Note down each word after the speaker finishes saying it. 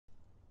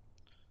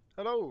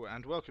Hello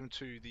and welcome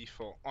to the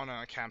For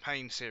Honor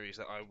campaign series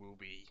that I will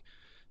be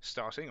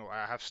starting, or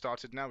I have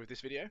started now with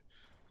this video.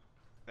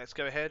 Let's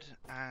go ahead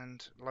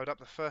and load up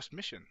the first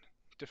mission.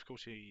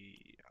 Difficulty...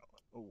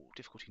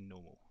 difficulty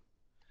normal.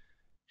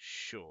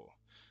 Sure.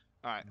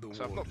 Alright,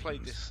 so I've not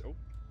played this... Oh,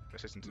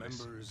 let's listen to this.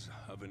 Members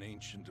of an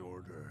ancient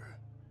order,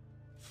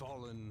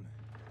 fallen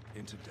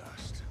into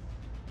dust,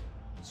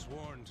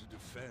 sworn to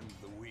defend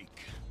the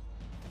weak.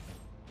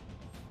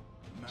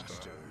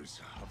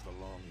 Masters of the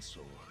long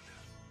sword.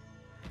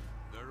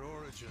 Their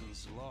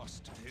origins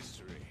lost to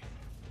history.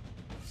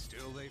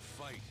 Still they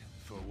fight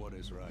for what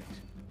is right.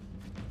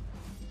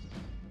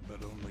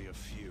 But only a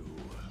few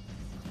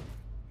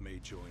may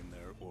join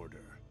their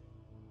order.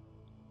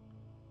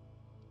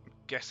 I'm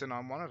guessing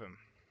I'm one of them.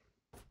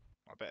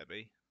 I better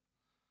be.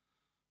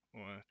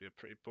 Or it'll be a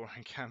pretty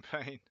boring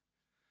campaign.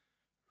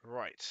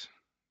 Right.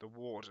 The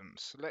Warden.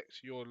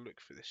 Select your look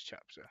for this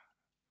chapter.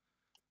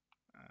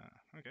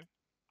 Okay.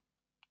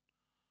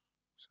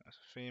 So that's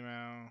a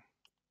female.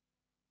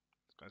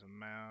 This guy's a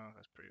male.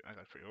 That's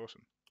pretty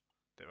awesome.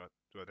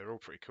 They're all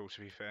pretty cool,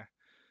 to be fair.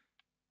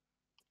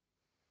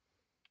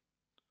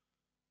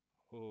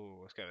 Oh,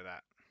 let's go with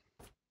that.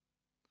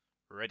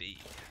 Ready.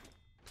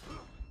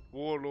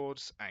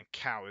 Warlords and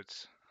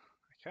cowards.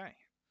 Okay.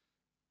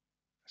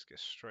 Let's get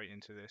straight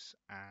into this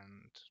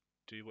and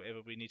do whatever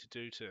we need to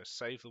do to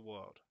save the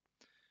world.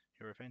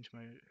 Your revenge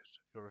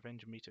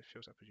meter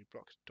fills up as you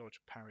block,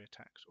 dodge, parry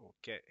attacks, or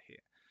get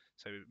hit.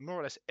 So more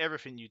or less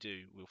everything you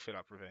do will fill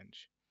up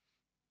revenge.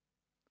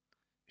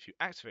 If you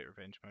activate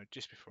revenge mode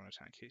just before an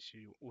attack hits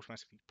you, you'll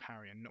automatically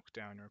parry and knock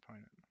down your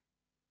opponent.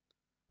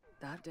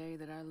 That day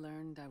that I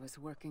learned I was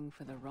working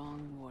for the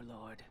wrong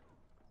warlord.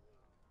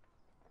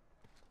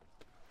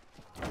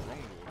 The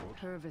wrong warlord?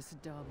 Purvis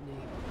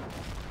Dobney.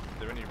 Are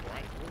there any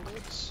right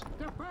warlords?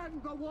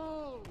 Defend the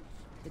walls!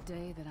 The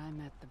day that I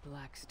met the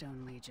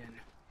Blackstone Legion.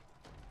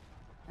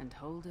 And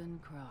Holden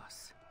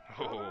Cross.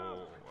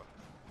 Oh,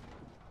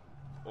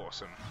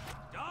 awesome.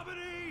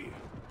 Dobney!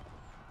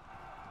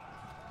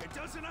 It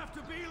doesn't have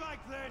to be like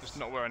this! Just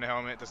not wearing a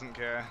helmet, doesn't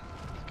care.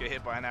 Get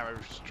hit by an arrow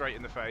straight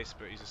in the face,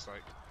 but he's just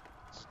like,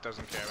 just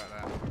doesn't care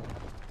about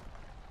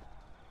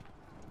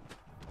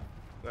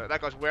that.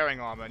 That guy's wearing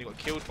armor and he got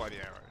killed by the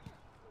arrow.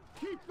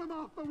 Keep them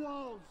off the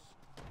walls!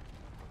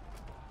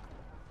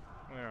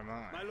 Where am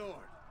I? My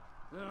lord!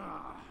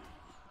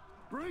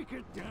 Break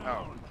it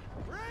down!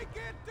 Oh. Break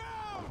it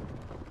down!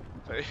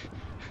 So,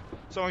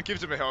 someone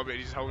gives him a helmet and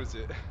he just holds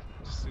it.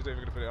 He's not even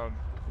going to put it on.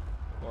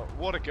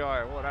 What a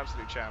guy, what an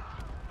absolute champ.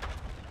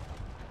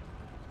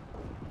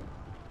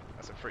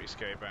 That's a pretty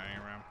scary banging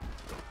around.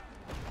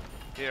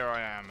 Here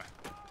I am.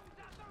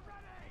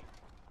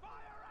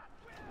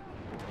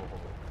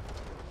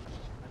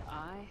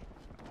 I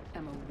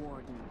am a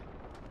warden.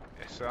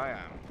 Yes, I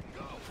am.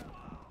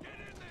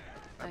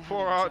 I have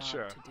Poor a job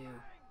archer. to do.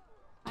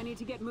 I need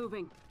to get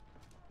moving.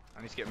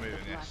 I need to get moving,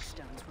 yes.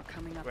 Blackstones were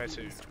coming up Where the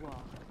to? east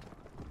wall.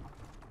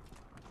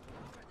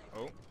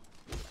 Oh.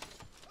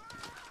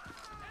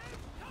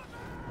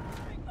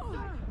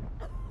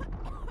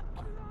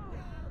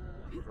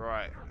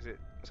 Right, is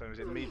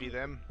it me be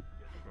them?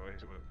 Or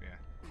is it, yeah.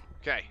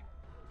 Okay,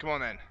 come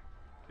on then.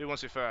 Who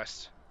wants it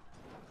first?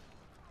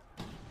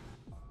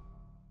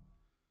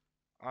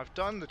 I've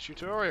done the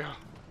tutorial.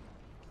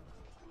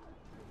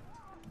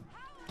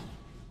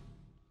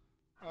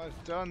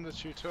 I've done the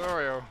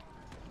tutorial.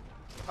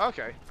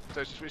 Okay,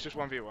 so it's just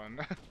 1v1.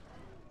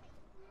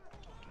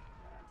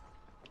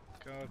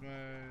 Guard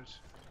mode.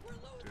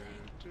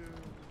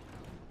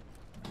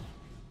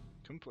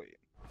 Complete.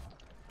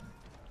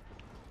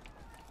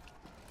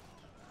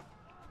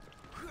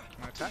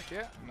 Can I attack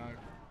yet? No,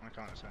 I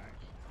can't attack.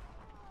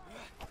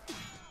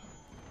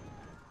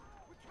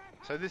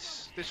 So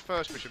this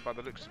first mission, by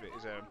the looks of it,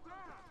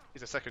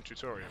 is a second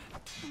tutorial.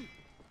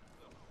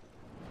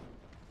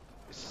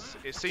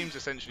 It seems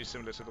essentially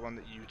similar to the one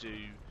that you do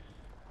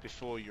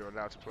before you're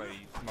allowed to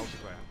play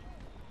multiplayer.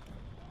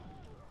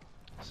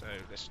 So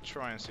let's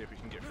try and see if we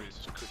can get through this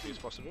as quickly as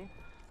possible,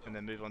 and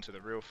then move on to the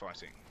real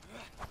fighting.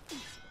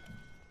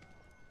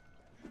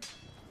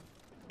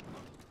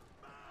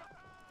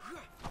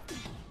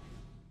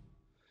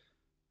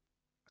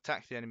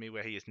 Attack the enemy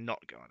where he is not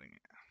guarding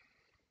it.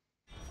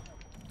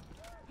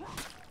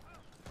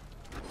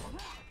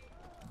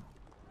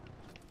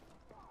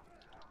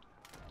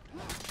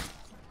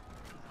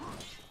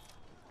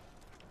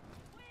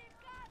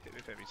 Hit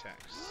with heavy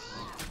attacks.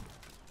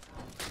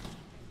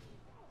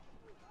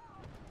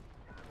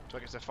 Do I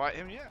get to fight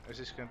him yet? Or is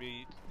this going to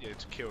be... yeah,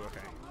 to kill,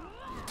 okay.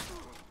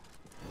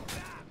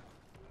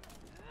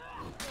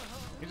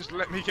 You just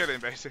let me kill him,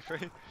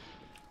 basically.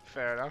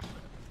 Fair enough.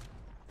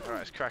 Alright,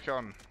 let's crack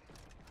on.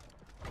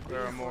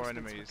 There are more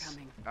enemies.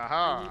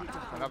 Aha!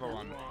 Another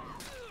one.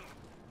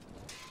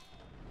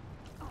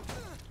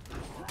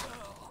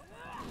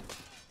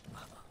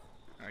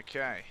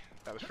 Okay,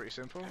 that was pretty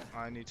simple.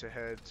 I need to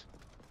head...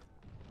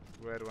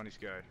 where do I need to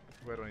go?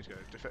 Where do I need to go?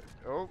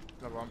 Oh,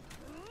 another one.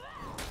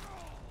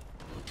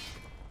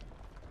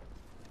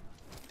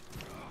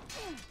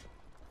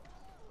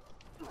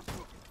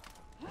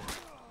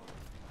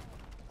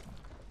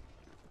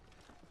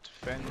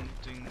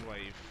 Defending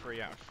wave,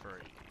 3 out of 3.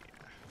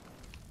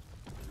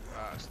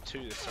 It's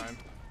 2 this time.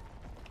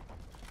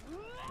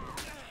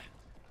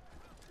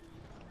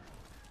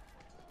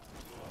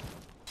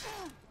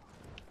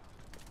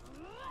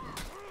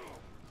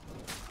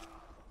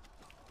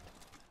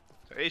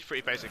 So it is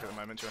pretty basic at the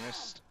moment, to be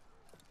honest.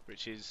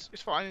 Which is,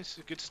 it's fine, it's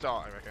a good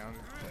start, I reckon.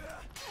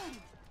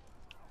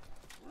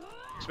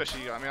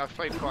 Especially, I mean, I've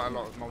played quite a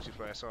lot of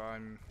multiplayer, so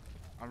I'm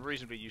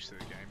reasonably used to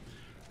the game.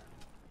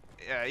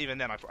 Yeah, even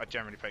then, I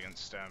generally play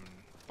against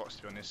bots,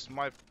 to be honest.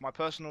 My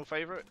personal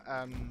favourite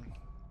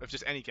of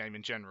just any game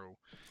in general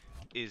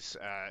is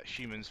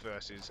humans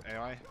versus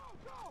AI.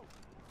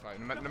 Like,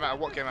 no matter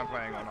what game I'm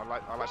playing on,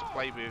 I like to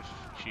play with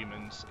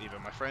humans, either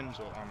my friends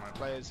or online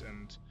players,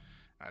 and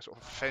sort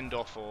of fend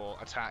off or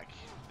attack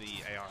the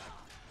AI.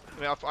 I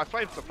mean, I've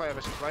played the player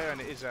versus player,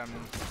 and it is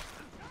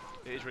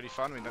really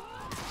fun. I mean,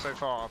 so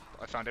far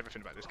I found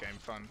everything about this game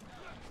fun.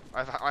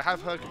 I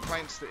have heard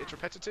complaints that it's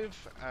repetitive,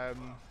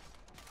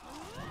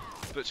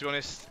 but to be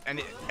honest,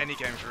 any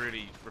game's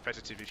really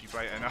repetitive if you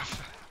play it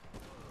enough.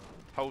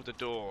 Hold the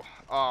door.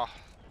 Ah,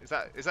 is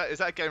that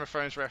a Game of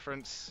Thrones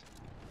reference?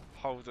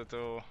 Hold the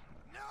door.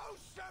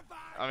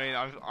 I mean,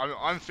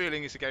 I'm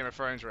feeling it's a Game of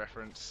Thrones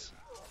reference,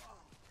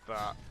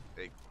 but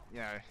you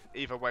know,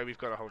 either way, we've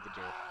got to hold the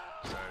door.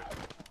 So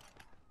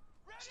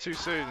it's too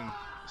soon.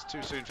 It's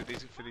too soon for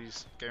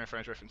these Game of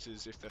Thrones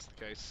references, if that's the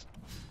case.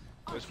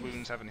 Those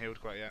wounds haven't healed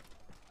quite yet.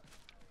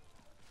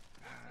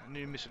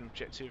 New mission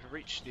objective: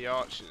 reach the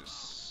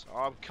archers.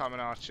 I'm coming,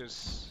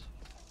 archers.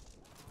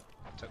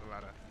 Take the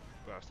ladder.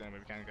 Well, that's the only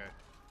way we can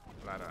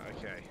go. Ladder.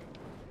 Okay.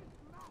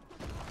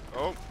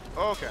 Oh.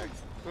 Okay.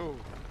 Ooh.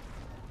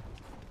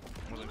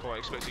 Wasn't quite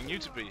expecting you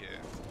to be here.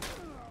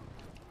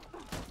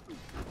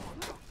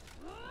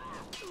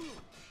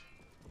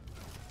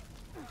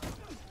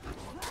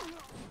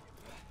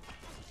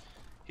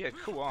 Yeah,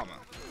 cool armor.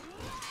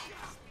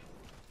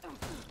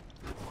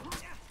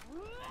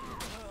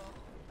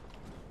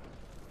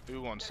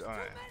 Who wants it? Oh, yeah.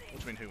 What do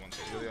you mean who wants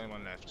it? You're the only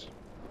one left.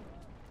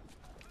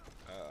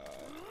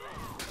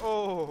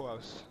 Oh, I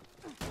was...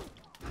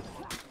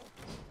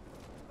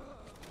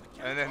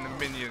 And then the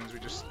minions, we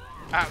just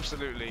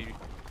absolutely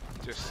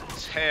just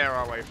tear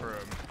our way through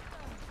them.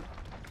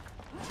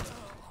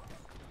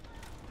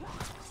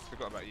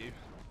 Forgot about you.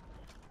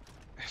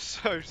 It's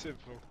so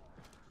simple.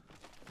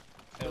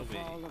 The LB.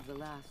 fall of the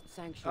last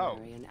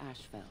sanctuary in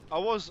Ashfeld. I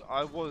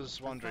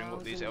was wondering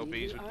what these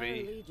LBs would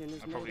be.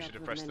 I probably should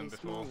have pressed them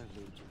before.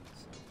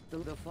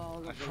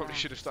 I probably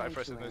should have started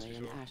pressing those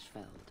before.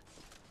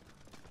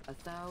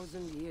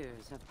 1,000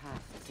 years have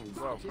passed since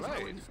Well then.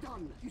 played.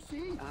 You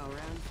see? Our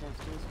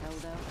ancestors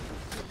held out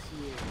for 6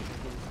 years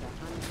against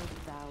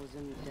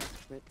 100,000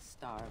 desperate,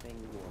 starving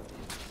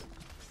warriors.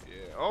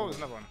 Yeah. Oh, there's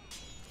another one.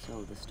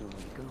 So the story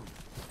goes.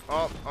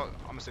 Oh,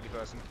 I'm a silly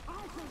person.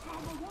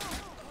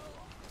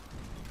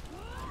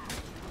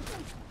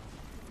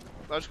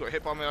 I just got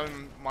hit by my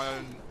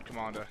own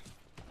commander.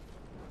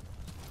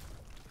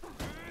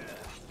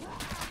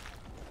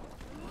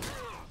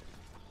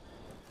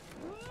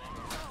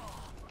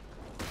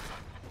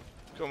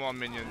 Come on,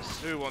 minions.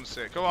 Who wants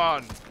it? Come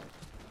on!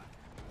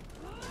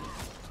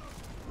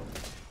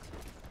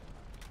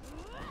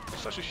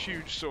 It's such a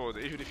huge sword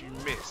that even if you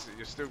miss,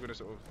 you're still going to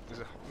sort of...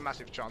 There's a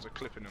massive chance of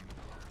clipping them.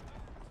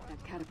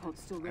 That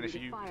catapult's still And ready if to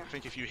you... fire. I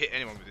think if you hit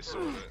anyone with this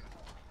sword,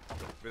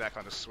 with that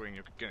kind of swing,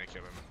 you're going to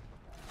kill him.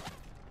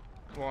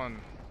 Come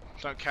on.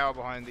 Don't cower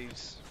behind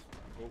these.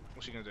 Oh,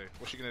 what's she going to do?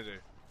 What's she going to do?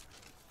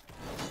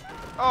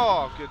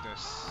 Oh,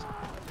 goodness.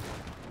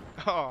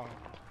 Oh.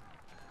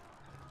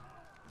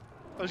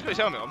 Oh, he's got his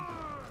helmet on.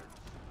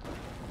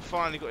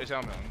 Finally got his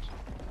helmet on.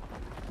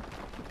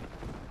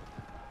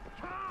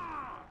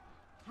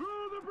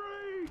 Through the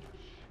breach!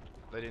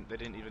 They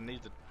didn't even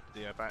need the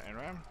battering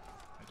ram.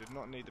 They did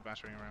not need the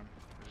battering ram.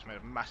 They just made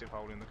a massive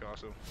hole in the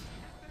castle.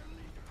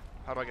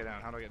 How do I get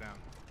down? How do I get down?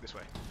 This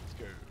way. Let's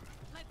go.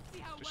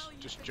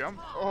 Just jump.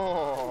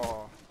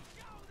 Oh,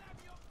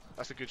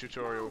 that's a good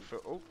tutorial for.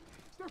 Oh.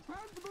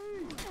 Defend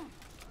me!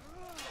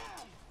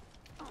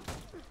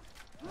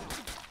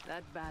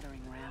 That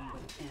battering ram will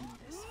end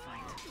this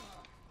fight.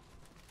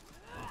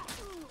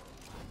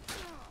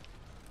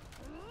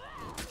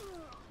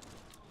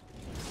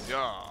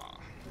 Yeah.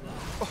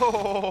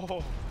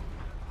 Oh,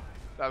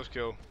 that was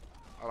cool.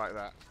 I like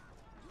that.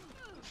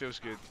 It feels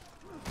good.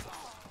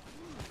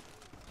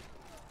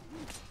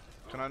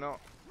 Can I not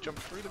jump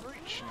through the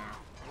breach now?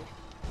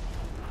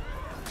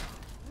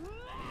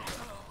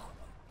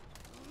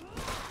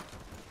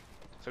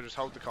 So just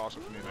hold the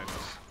castle for me,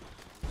 Venus.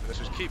 Let's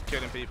just keep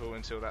killing people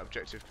until that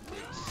objective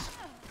completes.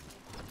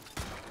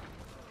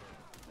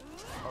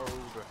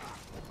 Hold.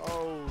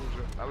 Hold.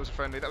 That was a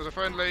friendly. That was a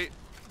friendly.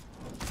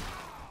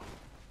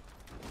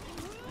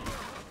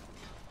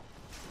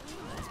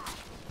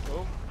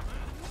 Oh.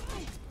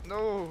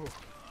 No.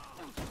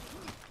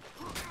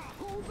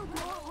 Hold the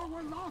door or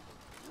we're lost!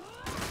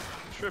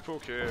 Triple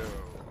kill.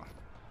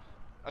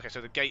 Okay,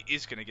 so the gate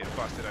is going to get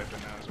busted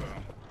open now as well.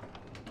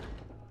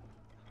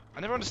 I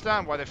never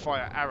understand why they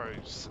fire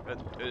arrows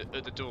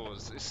at the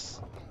doors.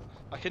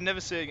 I can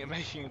never see it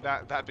making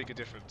that big a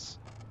difference.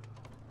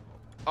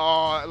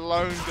 Oh,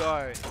 lone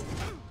guy.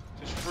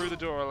 Just through the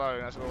door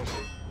alone. That's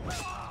awesome.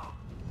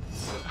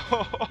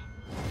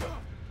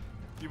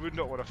 You would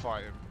not want to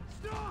fight him.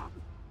 Stop!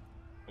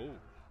 Oh.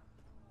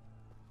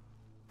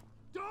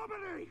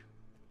 Dominic!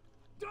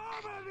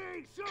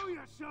 Dominic! Show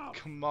yourself!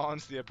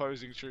 Commands the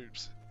opposing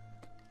troops.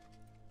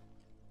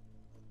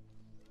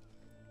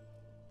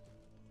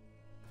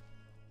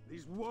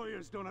 These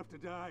warriors don't have to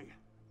die.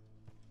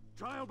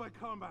 Trial by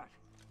combat.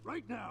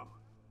 Right now.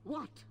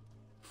 What?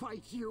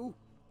 Fight you?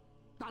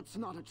 That's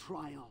not a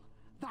trial.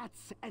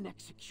 That's an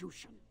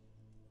execution.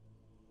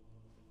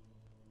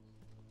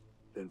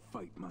 Then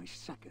fight my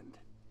second.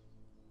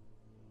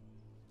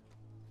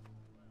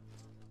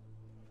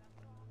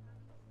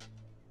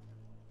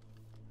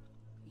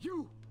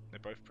 You! They're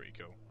both pretty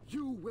cool.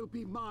 You will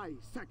be my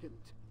second.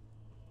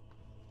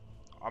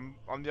 I'm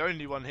the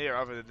only one here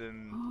other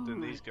than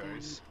these Alright,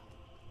 guys.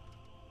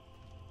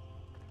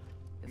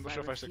 then. I'm not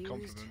sure if I should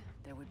refused, compliment.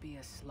 there would be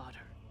a slaughter.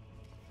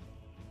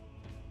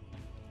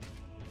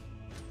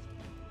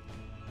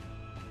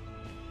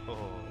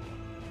 Oh.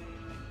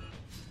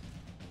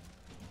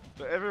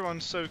 But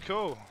everyone's so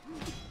cool.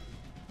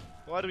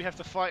 Why do we have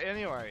to fight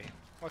anyway?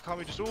 Why can't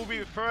we just all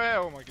be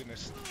friends? Oh my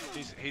goodness.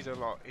 He's a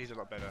lot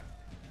better.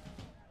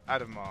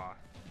 Adamar.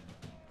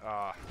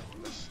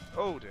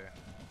 Oh dear.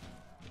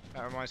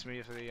 That reminds me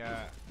of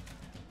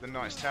the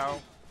Knight's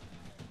Towel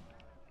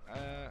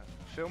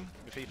film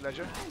with Heath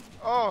Ledger.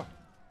 Oh!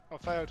 I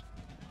failed.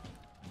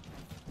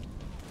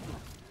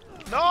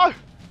 No!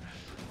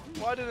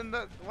 Why didn't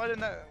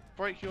that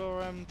break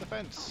your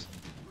defense?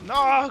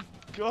 No!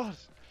 God!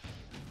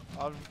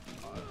 I'm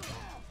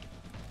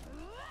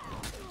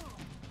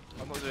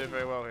not doing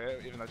very well here,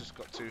 even though I just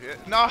got 2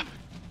 hit. No!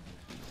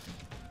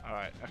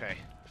 Alright, okay.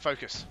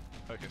 Focus.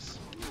 Focus.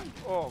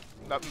 Oh,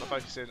 no, I'm not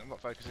focusing. I'm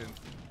not focusing.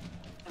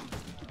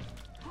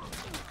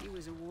 He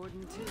was a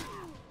warden too,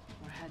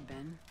 or had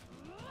been.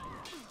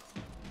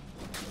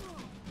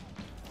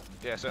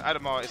 Yeah, so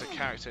Adamar is a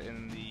character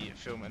in the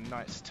film A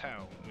Knight's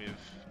Tale with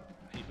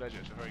Heath Ledger.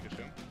 It's a very good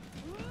film.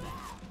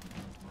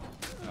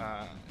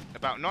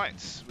 About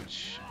knights,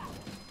 which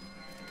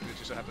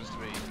just so happens to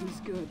be.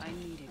 He's good. I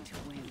needed to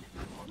win.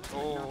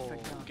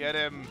 Oh, get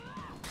him!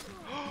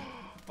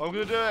 I'm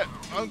gonna do it!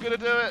 I'm gonna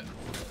do it!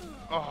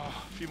 Oh,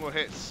 a few more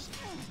hits.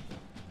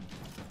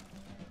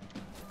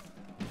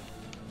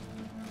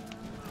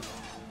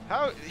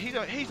 How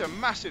he's a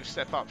massive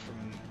step up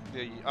from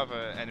the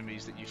other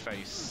enemies that you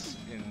face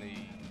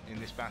in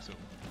this battle.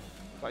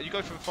 Like you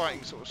go from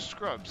fighting sort of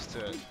scrubs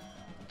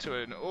to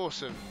an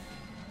awesome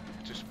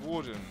just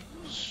warden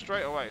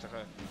straight away. It's like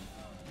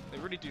they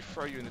really do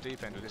throw you in the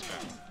deep end with this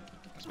battle,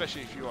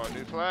 especially if you are a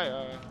new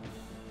player.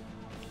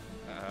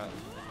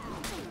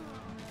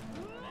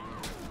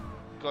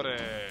 Got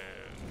it.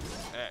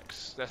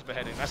 X. That's a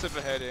beheading. That's a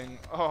beheading.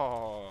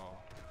 Oh.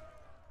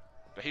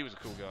 But he was a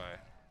cool guy.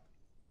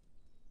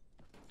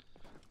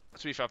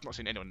 To be fair, I've not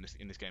seen anyone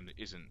in this game that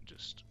isn't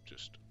just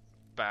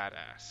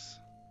badass,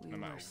 We no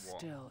matter were what.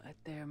 still at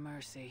their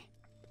mercy.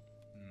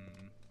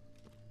 Mm.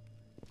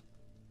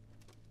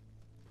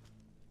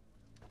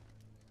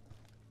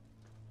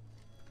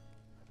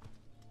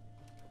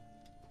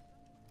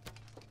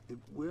 It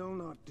will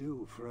not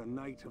do for a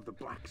knight of the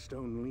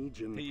Blackstone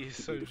Legion He is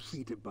to so be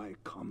defeated by a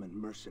common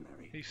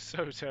mercenary. He's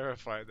so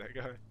terrified, that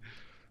guy.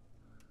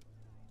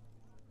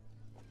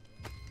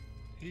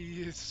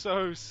 He is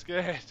so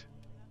scared.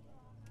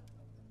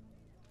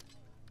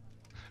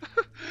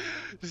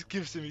 Just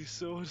gives him his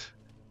sword.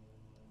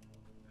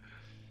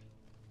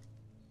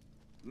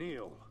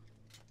 Kneel.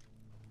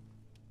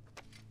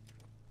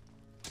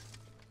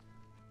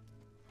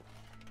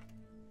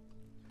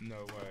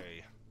 No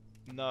way.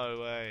 No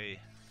way.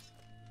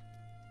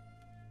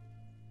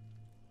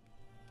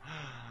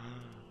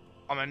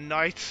 I'm a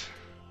knight.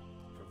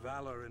 For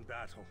valor in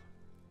battle,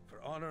 for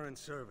honor and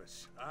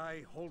service,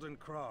 I, Holden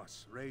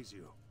Cross, raise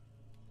you.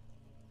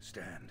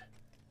 Stand.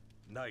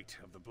 Knight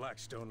of the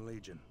Blackstone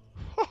Legion.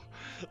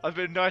 I've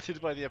been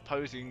knighted by the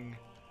opposing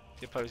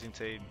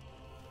team,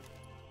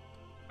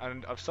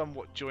 and I've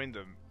somewhat joined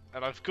them,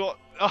 and I've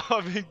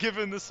been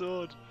given the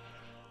sword.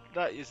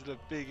 That is the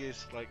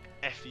biggest like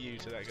FU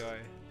to that guy.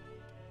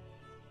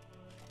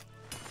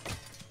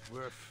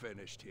 We're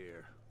finished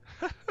here.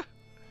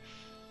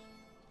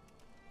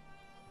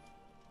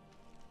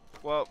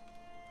 Well,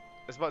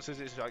 as much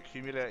as it's like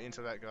humiliating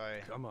to that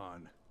guy, Come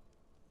on.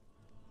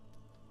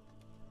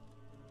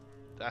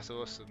 that's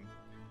awesome.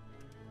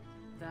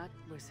 That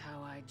was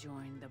how I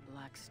joined the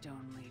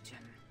Blackstone Legion.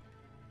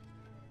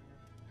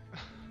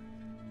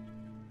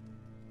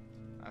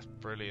 That's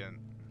brilliant.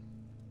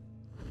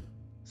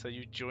 So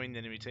you joined the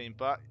enemy team,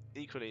 but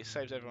equally it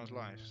saves everyone's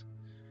lives.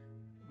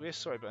 We're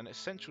sorry, but an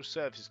essential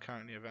service is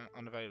currently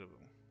unavailable.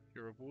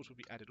 Your rewards will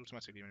be added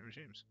automatically when it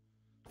resumes.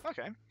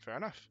 Okay, fair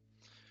enough.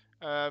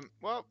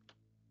 Well,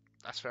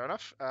 that's fair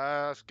enough.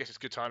 I guess it's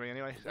good timing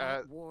anyway.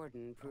 That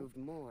warden proved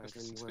more Let's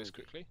than listen to worthy. this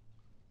quickly.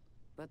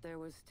 But there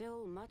was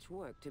still much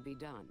work to be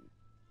done.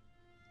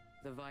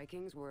 The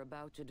Vikings were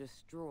about to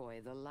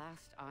destroy the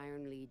last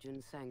Iron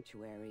Legion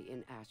sanctuary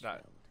in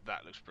Ashfield.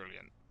 That looks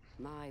brilliant.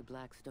 My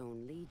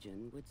Blackstone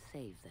Legion would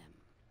save them.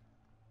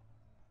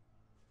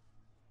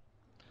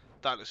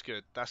 That looks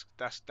good. That's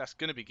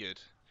gonna be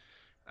good.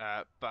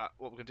 But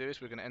what we're going to do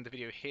is we're going to end the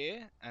video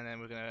here, and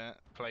then we're going to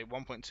play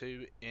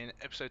 1.2 in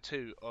episode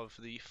 2 of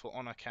the For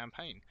Honor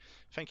campaign.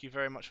 Thank you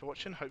very much for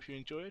watching. Hope you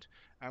enjoyed,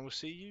 and we'll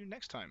see you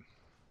next time.